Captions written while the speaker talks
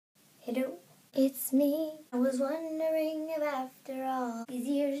Hello, it's me. I was wondering if after all these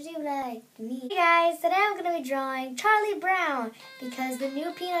years you liked me. Hey guys, today I'm going to be drawing Charlie Brown because the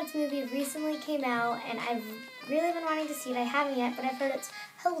new Peanuts movie recently came out and I've really been wanting to see it. I haven't yet, but I've heard it's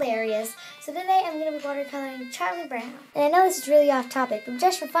hilarious. So today I'm going to be watercoloring Charlie Brown. And I know this is really off topic, but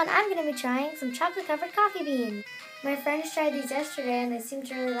just for fun, I'm going to be trying some chocolate-covered coffee beans. My friends tried these yesterday and they seemed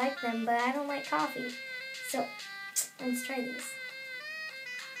to really like them, but I don't like coffee. So let's try these.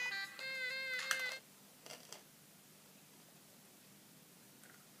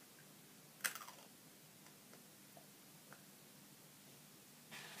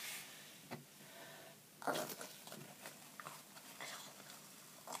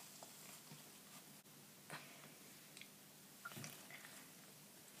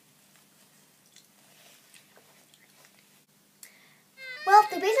 Well,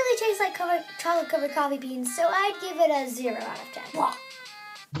 they basically taste like chocolate-covered coffee beans, so I'd give it a 0 out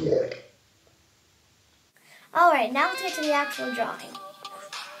of 10. Alright, now let's get to the actual drawing.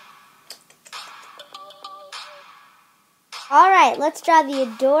 Alright, let's draw the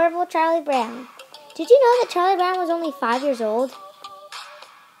adorable Charlie Brown. Did you know that Charlie Brown was only 5 years old?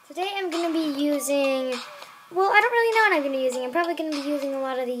 Today I'm going to be using, well, I don't really know what I'm going to be using. I'm probably going to be using a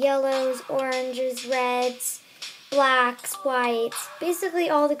lot of the yellows, oranges, reds, blacks, whites, basically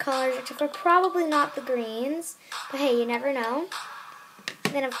all the colors, except for probably not the greens. But hey, you never know.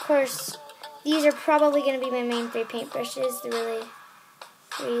 And then, of course, these are probably going to be my main 3 paintbrushes, the really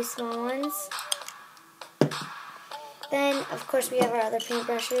 3 small ones. Then, of course, we have our other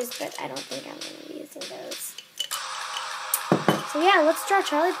paintbrushes, but I don't think I'm going to be using those. So yeah, let's draw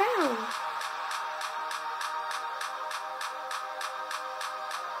Charlie Brown.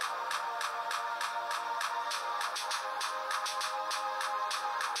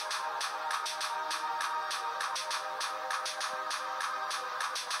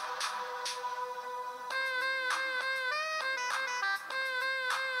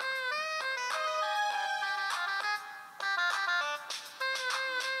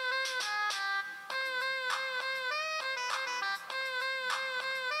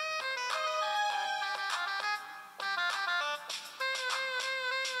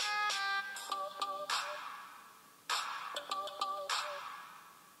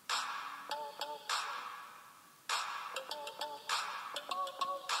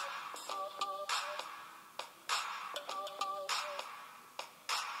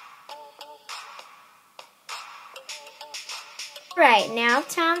 Right, now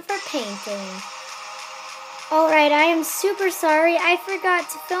time for painting. Alright, I am super sorry. I forgot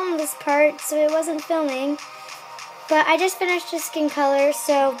to film this part, so it wasn't filming. But I just finished the skin color,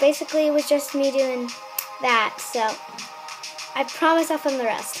 so basically it was just me doing that. So I promise I'll film the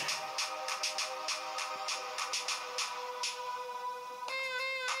rest.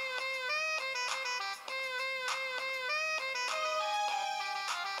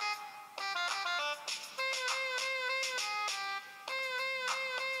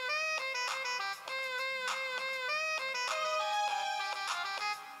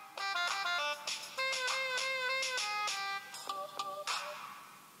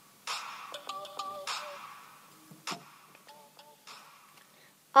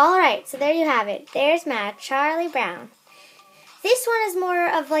 Alright, so there you have it. There's my Charlie Brown. This one is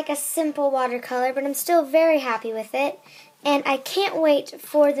more of like a simple watercolor, but I'm still very happy with it. And I can't wait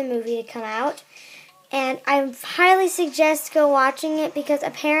for the movie to come out. And I highly suggest go watching it because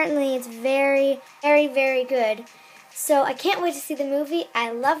apparently it's very, very, very good. So I can't wait to see the movie.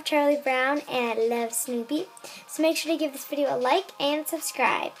 I love Charlie Brown and I love Snoopy. So make sure to give this video a like and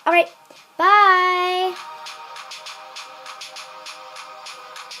subscribe. Alright, bye!